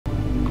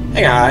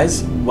Hey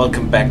guys,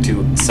 welcome back to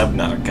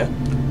Subnautica.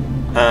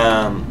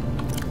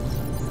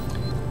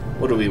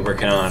 What are we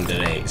working on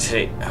today?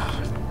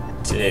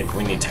 Today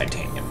we need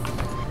titanium.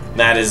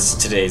 That is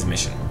today's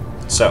mission.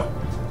 So,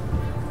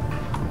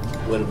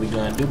 what are we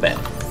gonna do, Ben?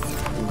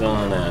 We're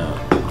gonna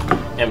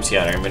empty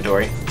out our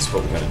inventory. That's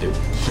what we're gonna do.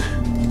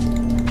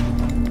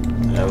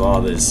 I have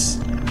all this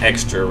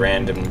extra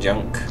random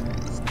junk.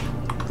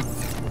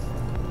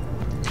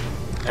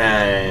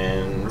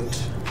 And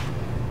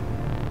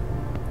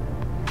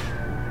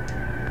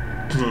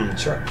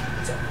sure.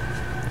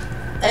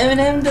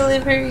 M&M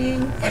delivery.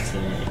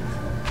 Okay.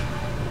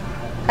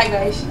 Hi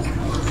guys.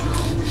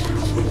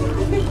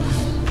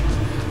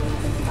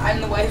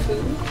 I'm the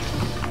waifu.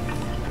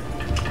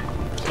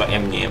 Got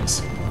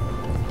M&M's.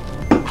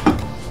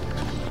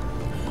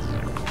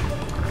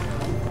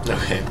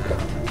 Okay.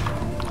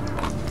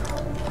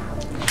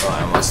 Oh,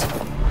 I almost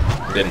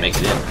didn't make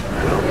it in.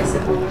 Yes,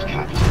 it will.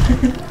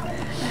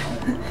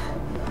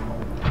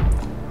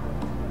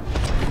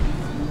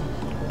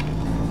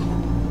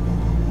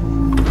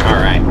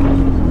 Alright.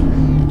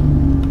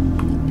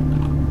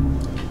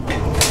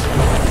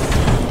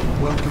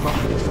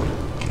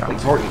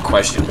 Important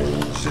question.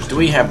 Do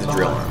we have the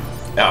drill?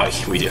 Oh,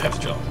 we do have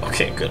the drill.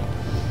 Okay, good.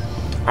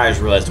 I just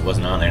realized it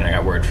wasn't on there and I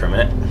got worried for a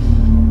minute.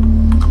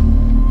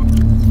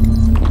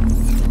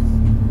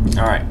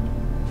 Alright.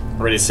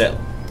 Ready, set.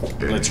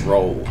 Let's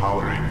roll.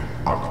 Powering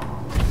up.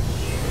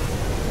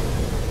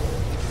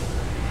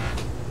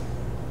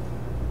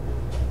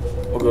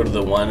 We'll go to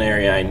the one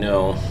area I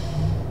know.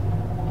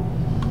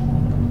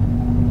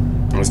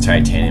 It's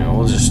titanium.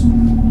 We'll just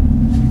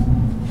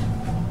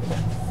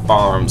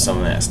farm some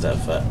of that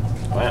stuff up.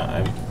 Wow,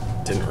 I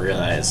didn't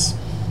realize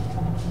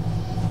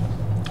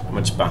how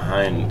much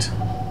behind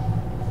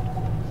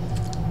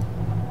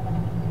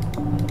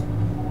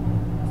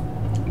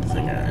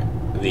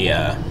the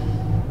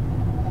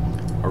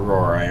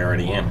Aurora I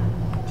already am.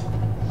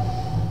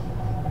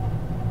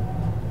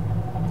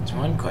 There's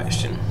one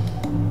question.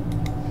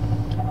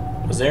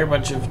 Was there a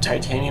bunch of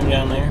titanium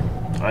down there?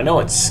 I know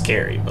it's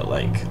scary, but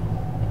like,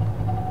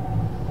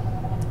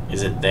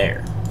 is it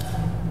there?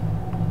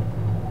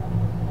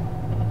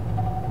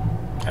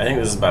 I think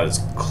this is about as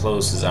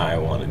close as I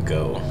want to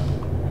go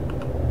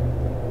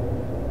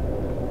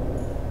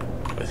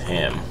with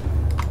him.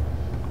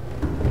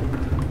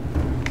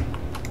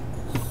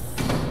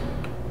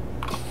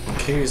 I'm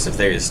curious if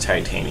there's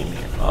titanium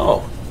here.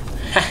 Oh!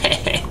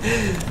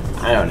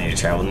 I don't need to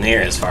travel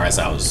near as far as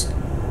I was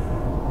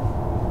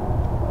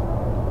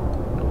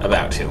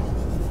about to.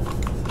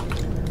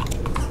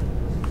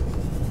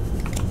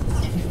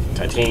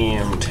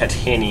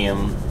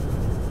 Titanium,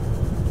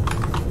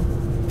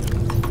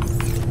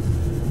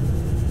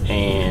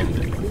 and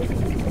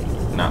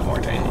not more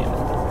titanium.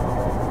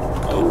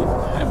 Oh,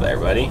 hi there,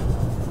 buddy.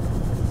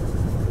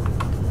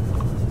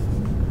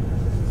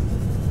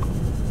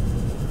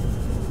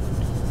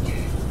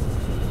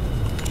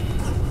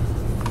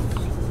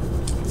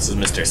 This is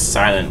Mr.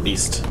 Silent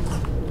Beast,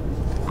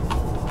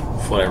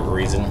 for whatever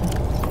reason.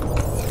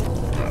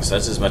 So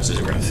that's as much as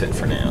we're gonna fit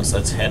for now. So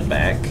let's head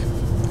back.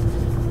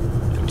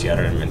 Empty out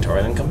our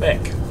inventory, then come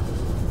back.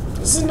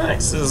 This is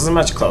nice. This is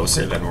much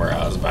closer than where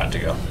I was about to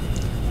go.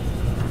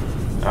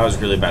 I was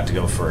really about to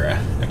go for a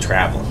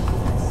travel.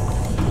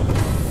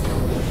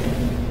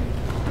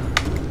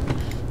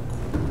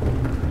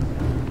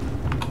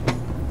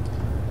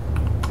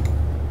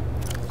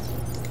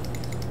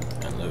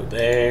 Unload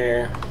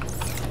there.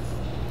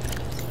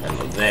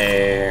 Unload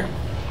there.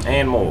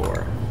 And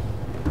more.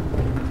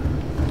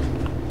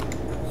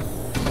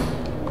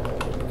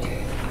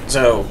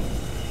 So,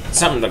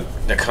 something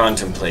to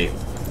contemplate.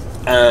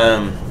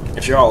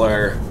 If you all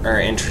are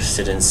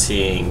interested in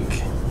seeing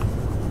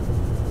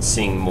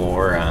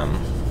more,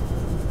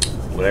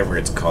 whatever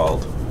it's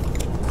called,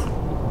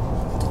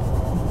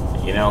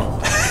 you know,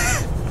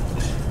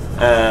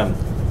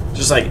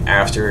 just like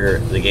after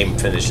the game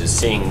finishes,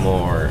 seeing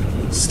more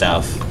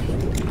stuff,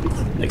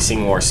 like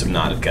seeing more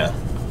Subnautica,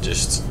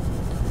 just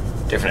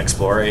different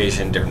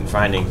exploration, different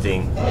finding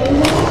thing.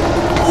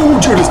 Oh,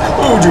 Judas!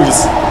 Oh,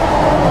 Judas!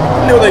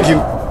 No, thank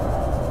you.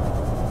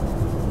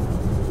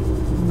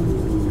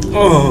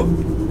 Oh.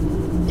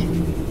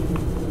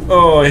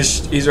 Oh,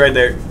 he's right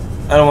there.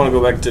 I don't want to go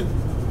back to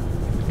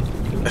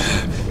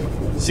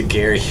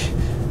Gary.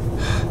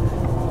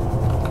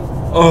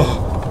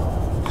 Oh.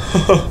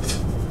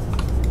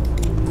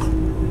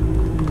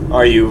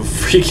 Are you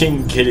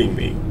freaking kidding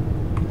me?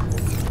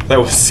 That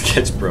was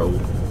sketch, bro.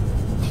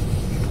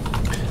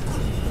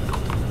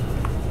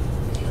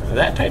 Is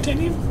that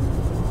titanium?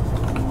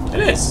 It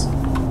is.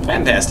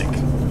 Fantastic.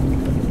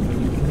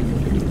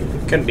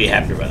 Couldn't be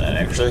happier about that,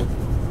 actually.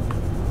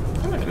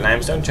 Oh, look, a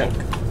limestone chunk.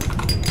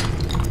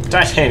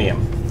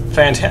 Titanium.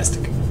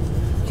 Fantastic.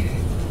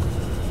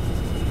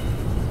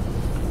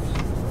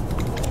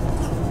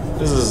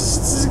 This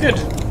is good.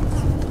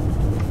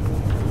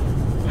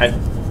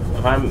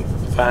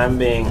 If I'm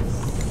being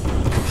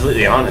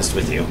completely honest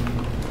with you,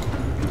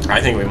 I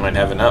think we might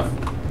have enough.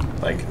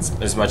 Like,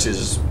 as much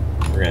as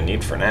we're gonna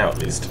need for now, at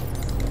least.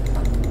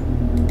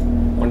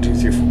 1,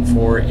 2, 3,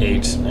 4,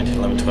 8, 19,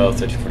 11, 12,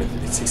 13, 14,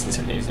 15, 16,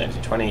 17, 18,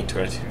 19, 20,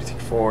 22, 23,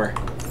 24.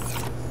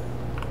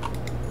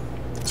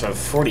 So I have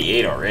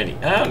 48 already.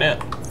 Oh, no.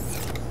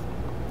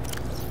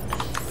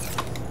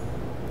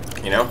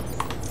 You know?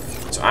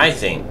 So I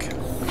think...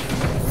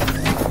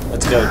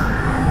 Let's go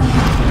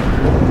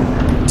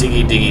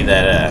diggy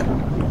that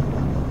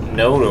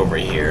node over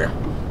here.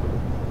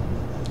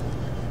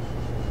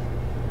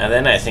 And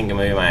then I think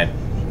we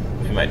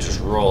might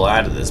just roll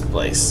out of this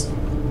place.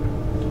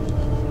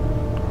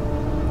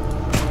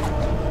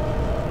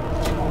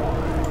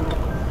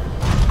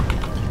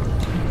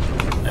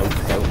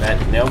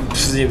 Nope.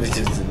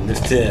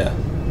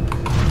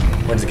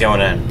 What's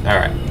going on?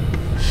 Alright.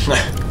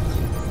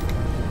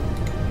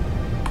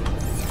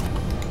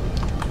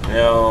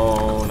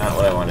 No, not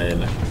what I wanted.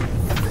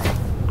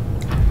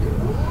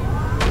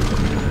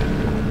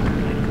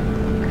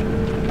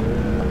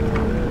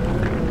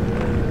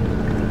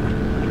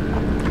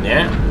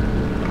 Yeah.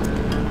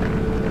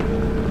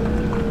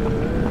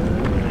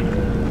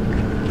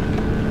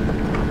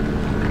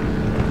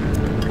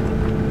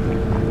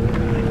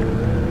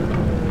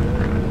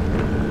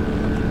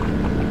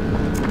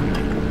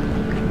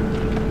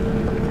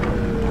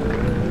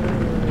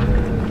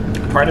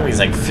 Part of me is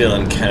like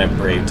feeling kind of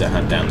brave to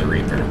hunt down the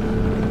Reaper.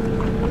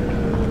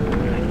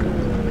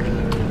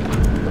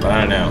 But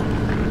I don't know.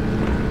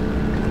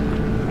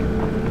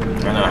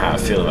 I don't know how I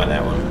feel about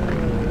that one.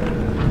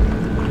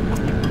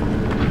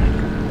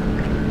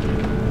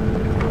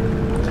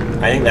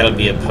 I think that'll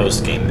be a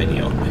post-game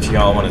video. If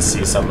y'all want to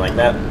see something like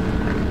that,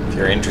 if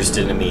you're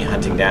interested in me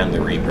hunting down the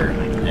Reaper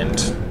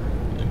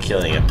and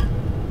killing him,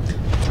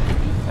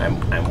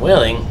 I'm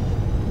willing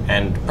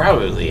and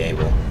probably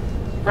able.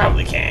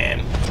 Probably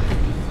can.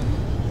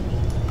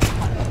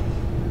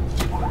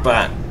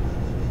 But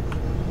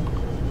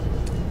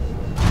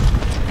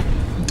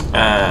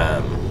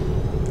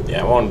yeah,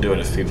 I won't do it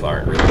if people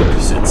aren't really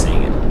interested in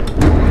seeing it.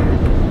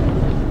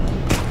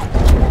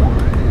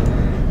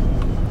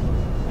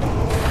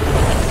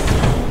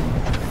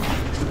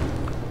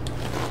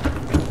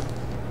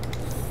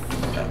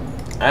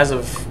 As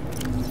of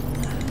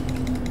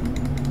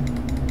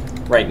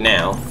right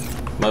now,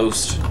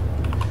 most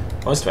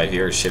of my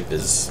viewership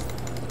is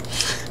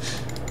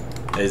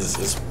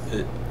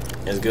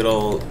good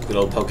old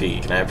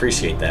Pokegeek, and I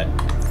appreciate that.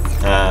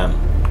 I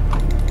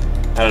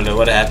don't know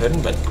what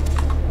happened, but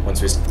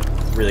once we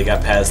really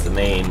got past the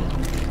main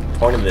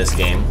point of this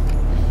game,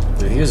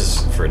 the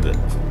views for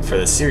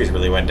the series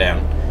really went down.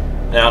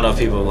 And I don't know if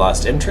people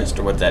lost interest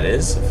or what that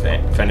is.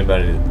 If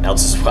anybody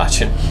else is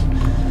watching,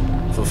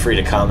 feel free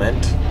to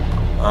comment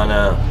on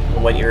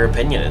what your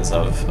opinion is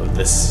of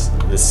this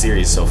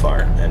series so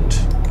far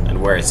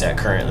and where it's at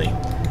currently.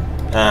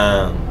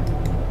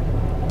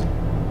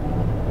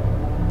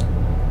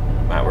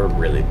 Wow, we're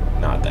really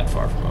not that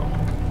far from home.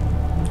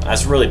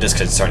 That's really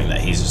disconcerting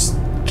that he's just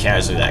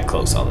casually that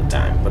close all the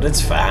time, but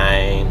it's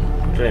fine.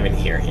 I don't even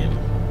hear him.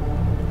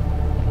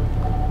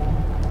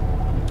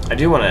 I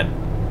do want to...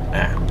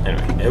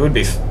 anyway, it would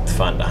be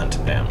fun to hunt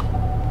him down.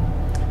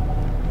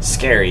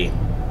 Scary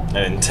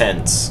and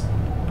intense,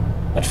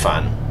 but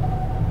fun.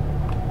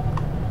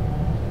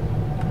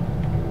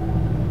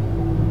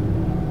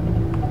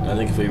 I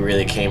think if we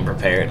really came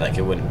prepared, like,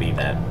 it wouldn't be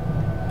that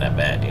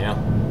bad, you know?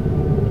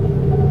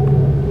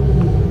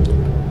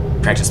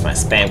 Practice my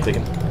spam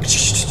clicking.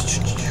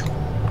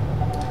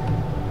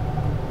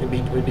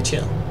 We'd be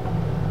chill.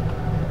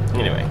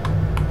 Anyway,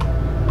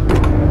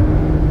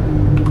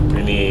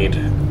 we need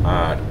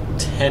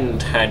 10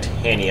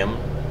 titanium.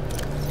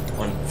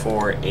 1,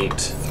 4,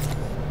 8,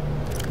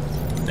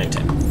 9,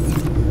 10.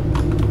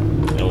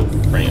 It'll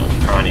bring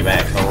Connie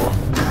back home.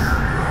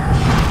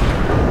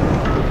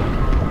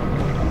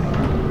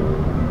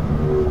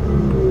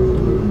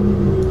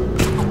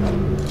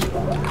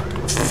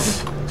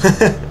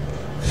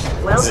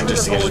 It's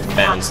interesting, I just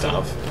bounced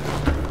off.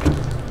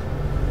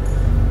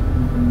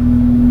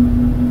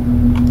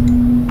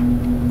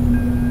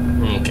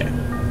 Okay.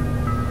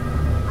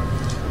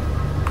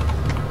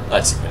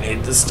 Let's see if I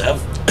need this stuff.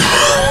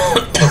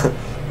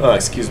 Oh,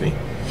 excuse me.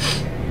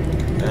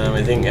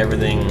 I think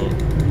everything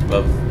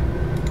above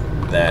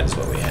that is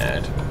what we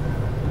had.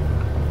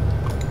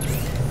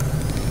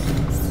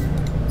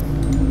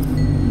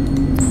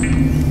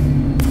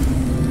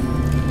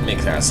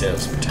 Make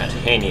ourselves some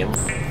titanium.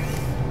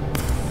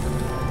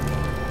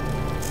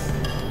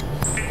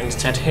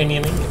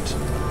 Titanium ingot.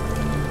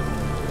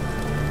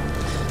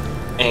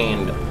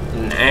 And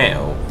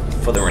now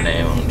for the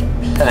renowned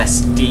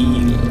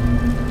plasteel.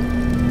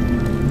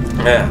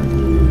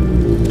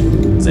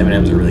 These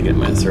M&Ms are really getting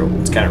my throat.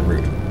 It's kind of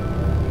rude.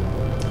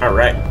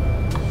 Alright.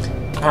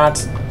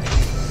 Part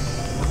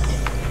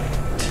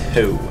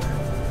 2.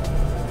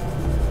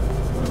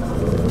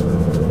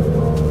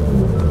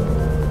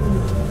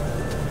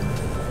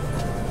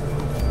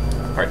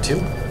 Part 2?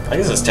 I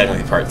guess it's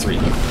technically part 3.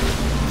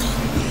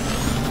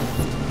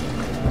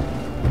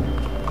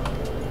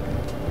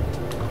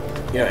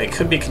 You know, it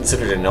could be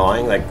considered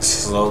annoying, like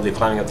slowly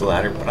climbing up the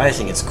ladder, but I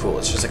think it's cool.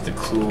 It's just like the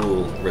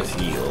cool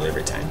reveal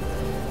every time.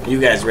 You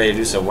guys ready to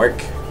do some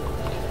work?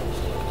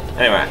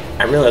 Anyway,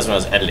 I realized when I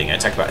was editing, I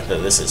talked about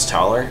that this is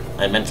taller.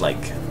 I meant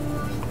like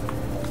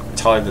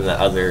taller than the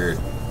other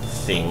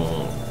thing,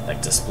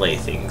 like display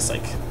things,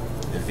 like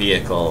the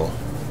vehicle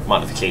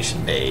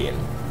modification bay and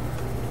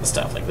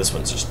stuff. Like this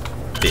one's just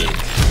big.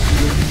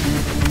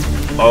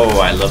 Oh,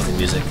 I love the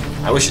music.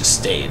 I wish it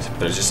stayed,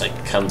 but it just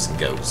like comes and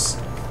goes.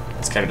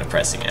 It's kind of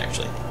depressing,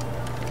 actually.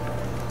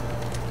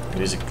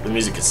 The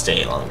music could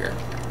stay longer.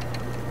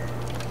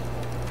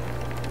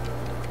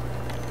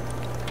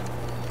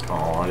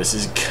 Oh, this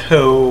is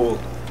cool.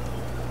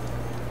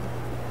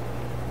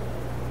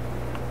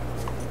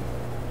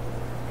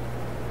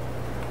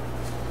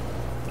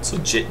 It's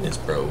legitness,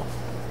 bro.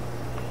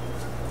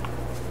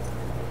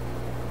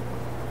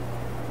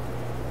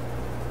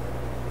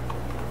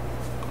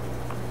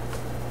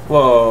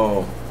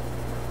 Whoa.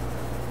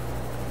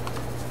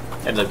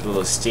 Had like a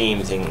little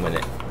steam thing with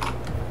it.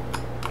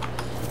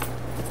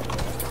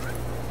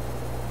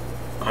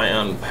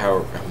 Ion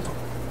power,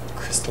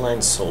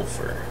 crystalline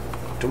sulfur.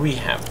 Do we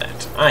have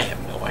that? I have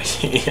no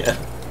idea.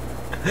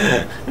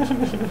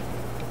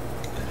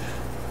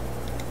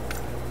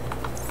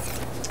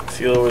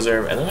 Fuel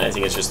reserve, and then I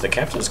think it's just the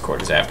captain's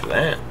quarters after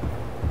that.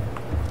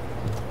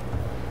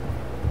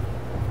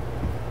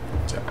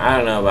 So I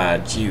don't know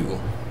about you,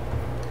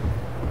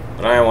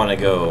 but I want to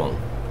go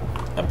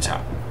up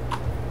top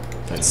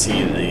and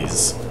see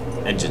these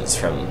engines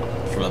from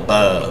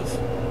above.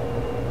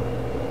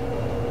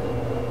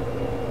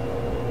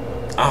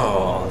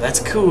 Oh, that's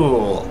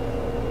cool.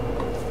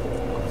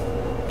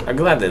 I'm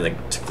glad they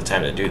like took the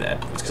time to do that,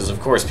 because of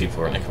course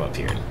people are gonna come up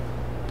here.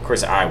 Of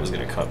course I was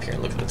gonna come up here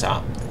and look at the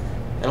top,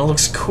 and it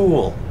looks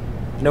cool.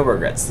 No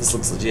regrets. This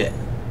looks legit.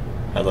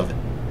 I love it.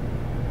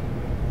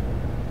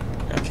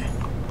 Okay.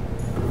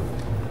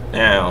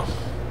 Now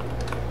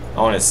I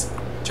want to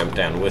jump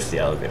down with the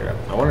elevator up.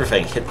 I wonder if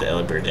I can hit the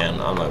elevator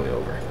down on my way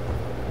over.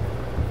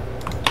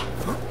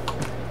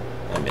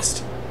 I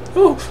missed.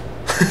 Ooh.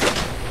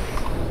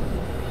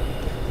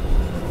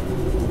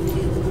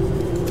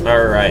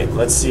 Alright,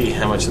 let's see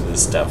how much of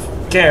this stuff.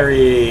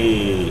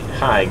 Gary!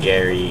 Hi,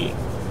 Gary.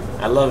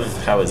 I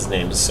love how his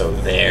name's so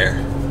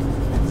there.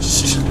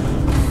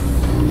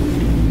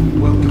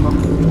 Welcome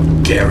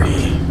aboard.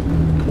 Gary.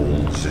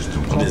 All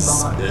systems What is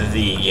online.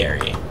 the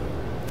Gary?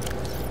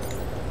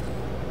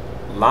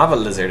 Lava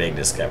lizard egg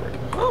discovered.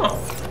 Oh.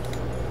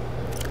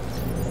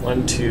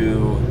 1,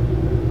 2,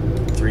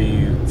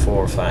 3,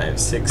 4, 5,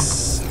 6,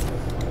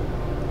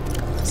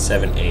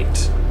 7,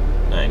 8,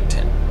 9,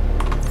 10.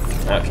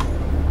 Okay.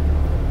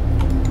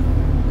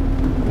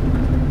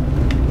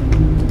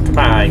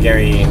 Goodbye,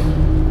 Gary.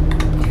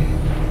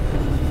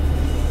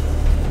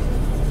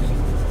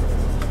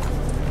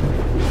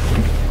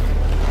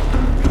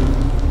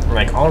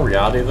 Like, all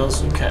reality,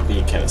 those would kind of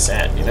be kind of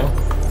sad, you know?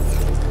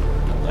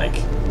 Like,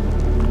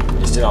 you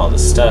just did all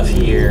this stuff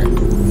here.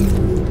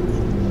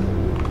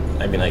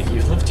 I mean, like,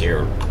 you've lived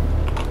here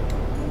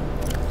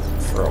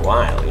for a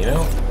while, you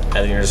know? And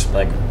then you're just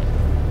like,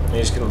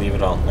 you're just gonna leave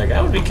it all. Like,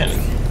 that would be kind of,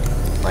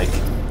 like,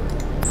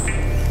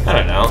 I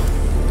don't know.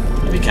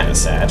 It'd be kind of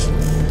sad.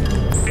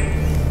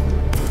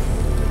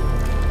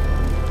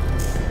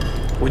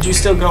 Would you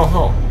still go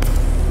home?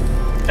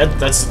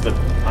 That's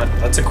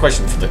a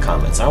question for the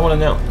comments. I want to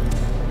know.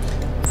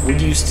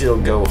 Would you still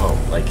go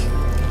home? Like,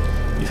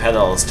 you've had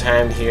all this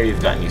time here,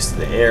 you've gotten used to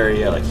the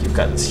area, like you've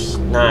got this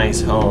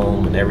nice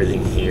home and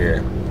everything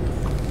here.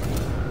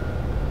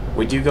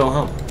 Would you go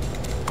home?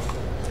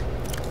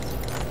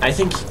 I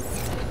think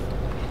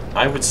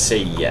I would say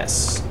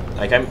yes.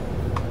 Like, I'm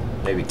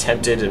maybe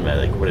tempted and I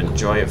like would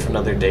enjoy it for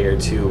another day or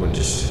two and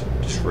just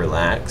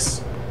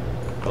relax.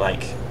 But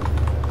like,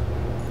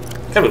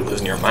 you gotta be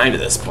losing your mind at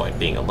this point,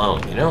 being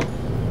alone, you know?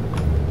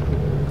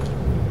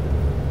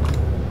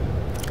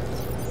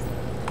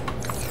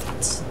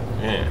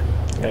 Yeah,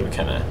 you gotta be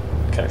kind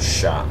of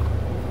shot.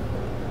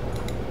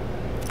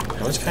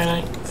 How much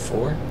kyanite?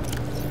 4?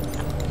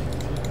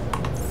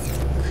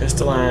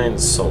 Crystalline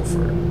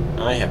sulfur.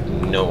 I have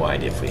no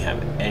idea if we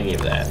have any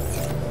of that.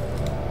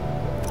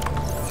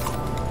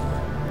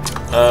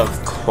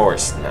 Of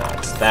course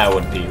not. That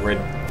would be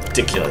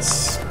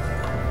ridiculous.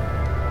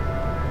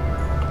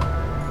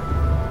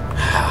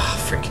 Ah,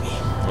 freaking me.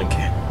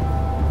 Okay.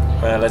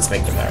 Well, let's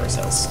make the power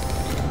cells.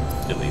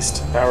 At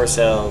least. Power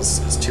cells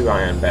is 2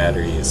 iron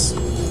batteries.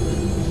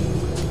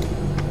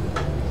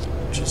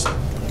 Which is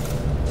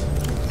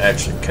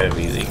actually kind of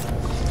easy.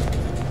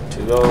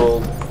 2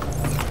 gold.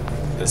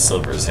 The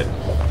silver is hidden.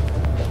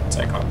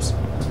 Cyclops.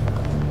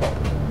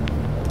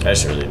 I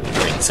should really be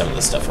bringing some of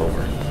this stuff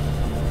over.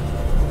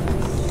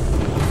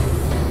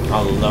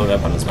 I'll load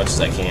up on as much as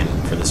I can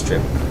for this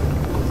trip.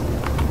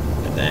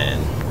 And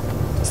then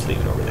just leave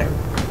it over there.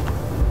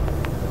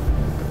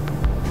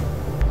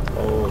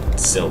 Gold,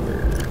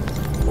 silver.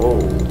 Whoa.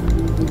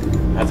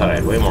 I thought I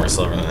had way more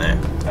silver than that.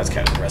 That's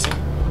kind of depressing.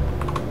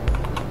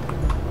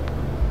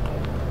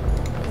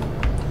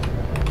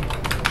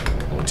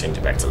 We'll change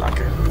it back to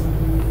locker.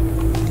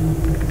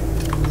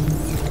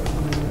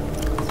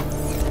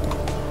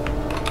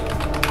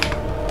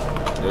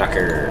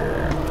 Locker.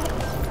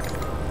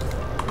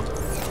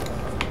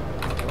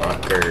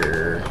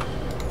 smoker.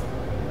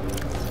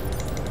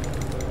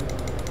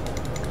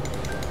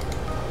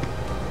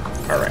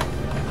 Alright.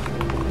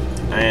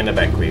 And a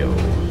back we go.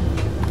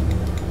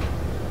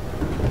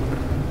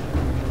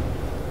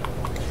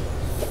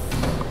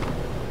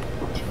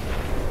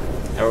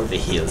 Over the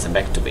hills and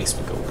back to base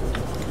we go.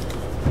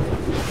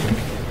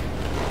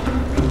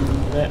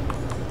 Yeah,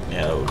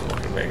 that would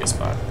be a very good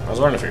spot. I was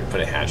wondering if we could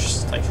put a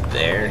hatch like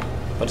there,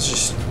 but it's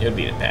just, it would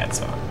be a bad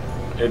spot.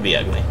 It would be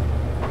ugly.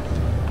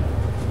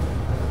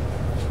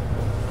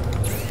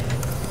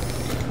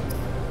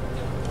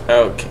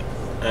 Okay.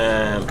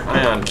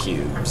 Ion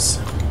cubes.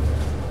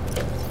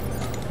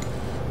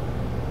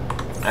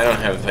 I don't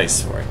have a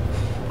place for it.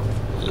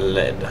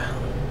 Lead.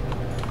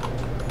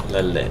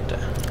 Lead.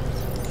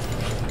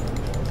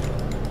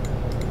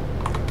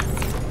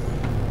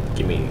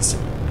 Give me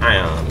some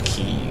ion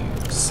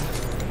cubes.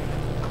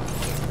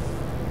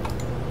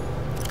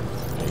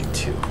 I need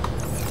 2.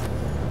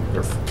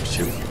 Or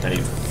 2. I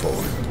need 4.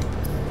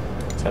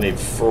 So I need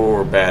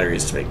 4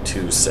 batteries to make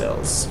 2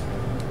 cells.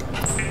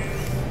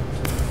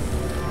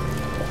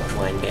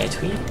 1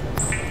 battery.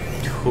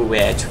 2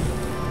 battery.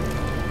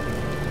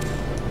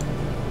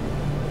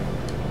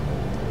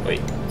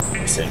 Wait,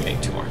 I said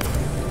make 2 more.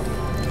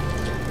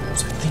 What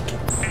was I thinking?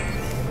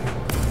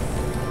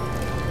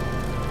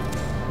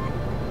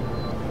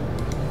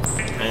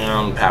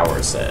 Ion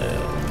power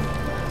cell.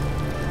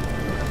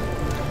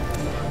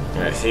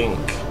 And I think,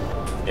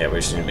 yeah, we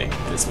just need to make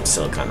some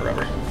silicon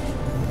rubber.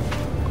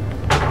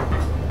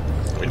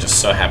 We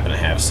just so happen to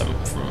have some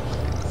from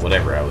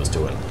whatever I was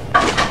doing.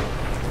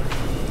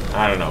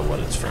 I don't know what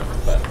it's from,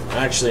 but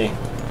actually,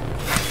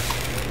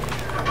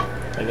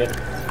 I get.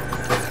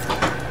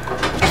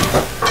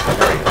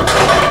 There we go.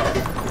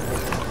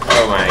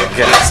 Oh my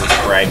goodness, it's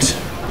bright.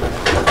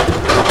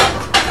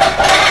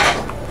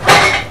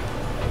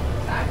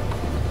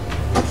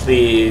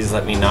 Please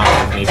let me not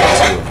have needed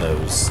 2 of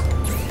those.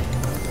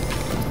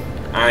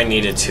 I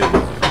needed 2.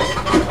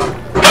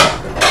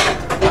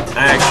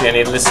 Actually, I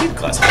needed a seed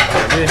cluster. I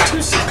needed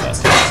 2 seed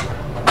clusters.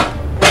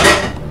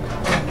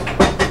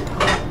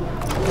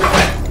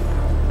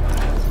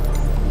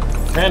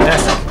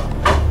 Fantastic.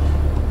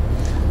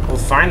 Well,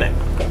 fine then.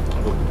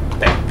 I'll go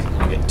back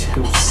and get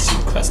 2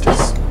 seed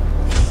clusters.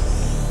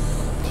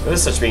 With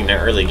this such being an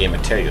early game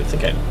material, I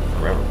think I'd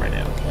remember by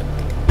now.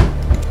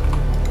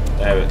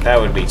 But that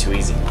would be too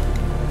easy.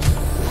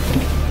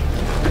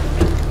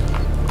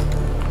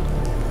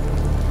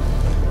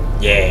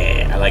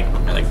 Yeah, I like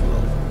the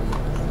little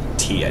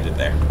T I did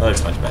there. That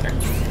looks much better.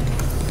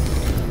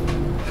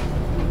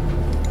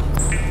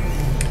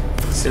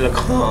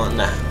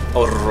 Silicon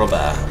or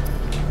rubber.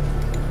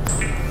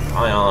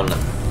 Ion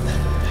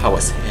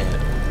power cell.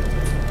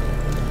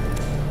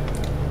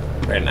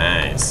 Very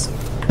nice.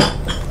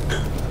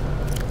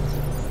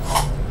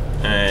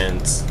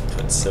 And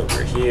put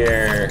silver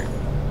here,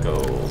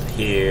 gold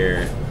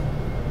here.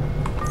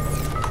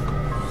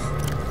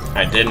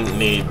 I didn't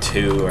need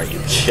 2, are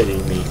you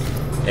kidding me?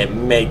 It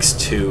makes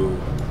 2,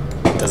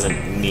 it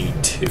doesn't need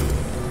 2.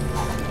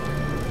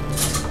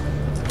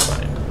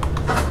 Fine.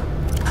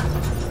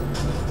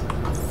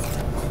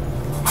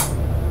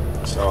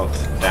 Salt,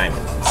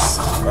 diamonds.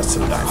 What's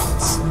some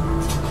diamonds?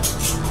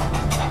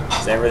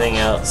 Is everything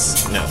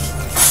else? No.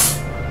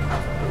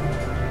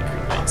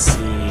 Green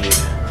seed.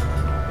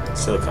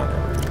 Silicon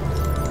rubber.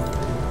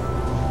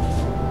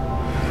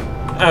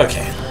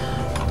 Okay.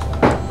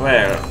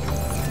 Well.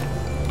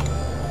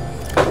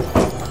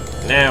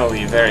 Now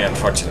we very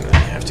unfortunately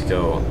have to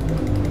go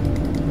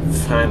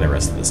find the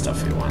rest of the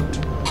stuff we want.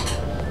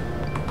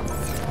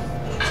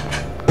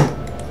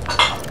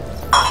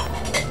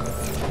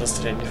 What else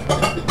did I do for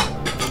that?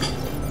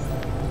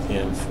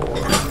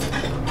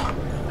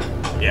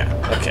 PM4. Yeah,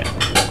 okay.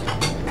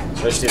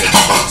 So I just need a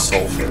ton of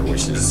sulfur,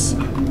 which is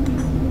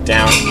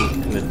down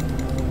in the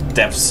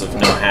depths of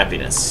no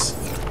happiness.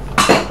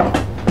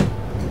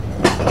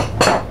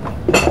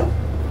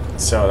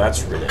 So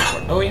that's really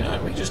important. Oh, you know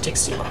what? We can just take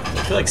Seamoth.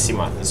 I feel like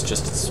Seamoth is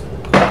just as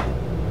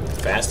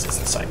fast as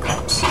the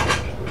Cyclops.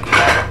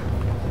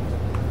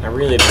 I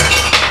really don't.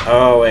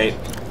 Oh, wait.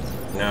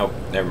 Nope.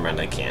 Never mind.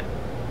 I can't.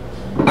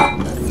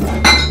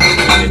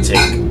 I need to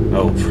take,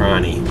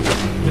 Prani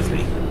with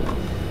me.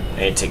 I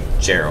need to take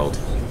Gerald.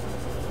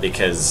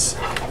 Because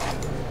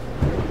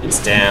it's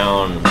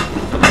down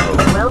below.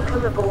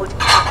 Welcome aboard,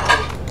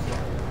 Captain.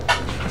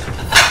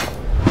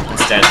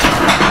 It's down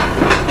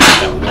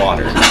that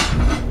water.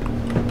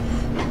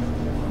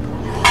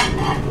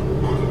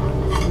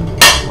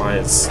 Why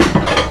is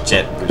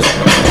jet boost?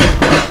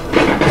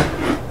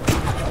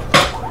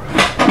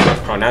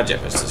 Oh, now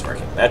jet boost is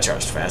working. That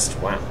charged fast.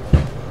 Wow.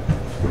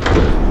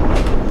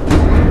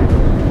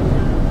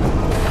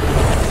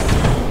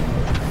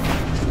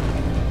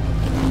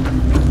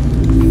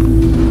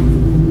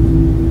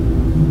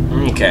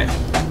 Okay.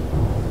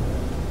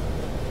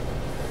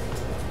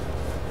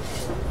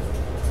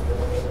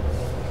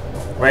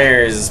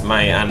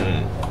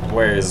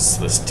 Where's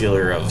the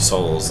stealer of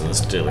souls and the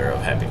stealer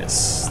of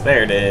happiness?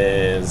 There it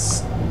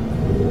is.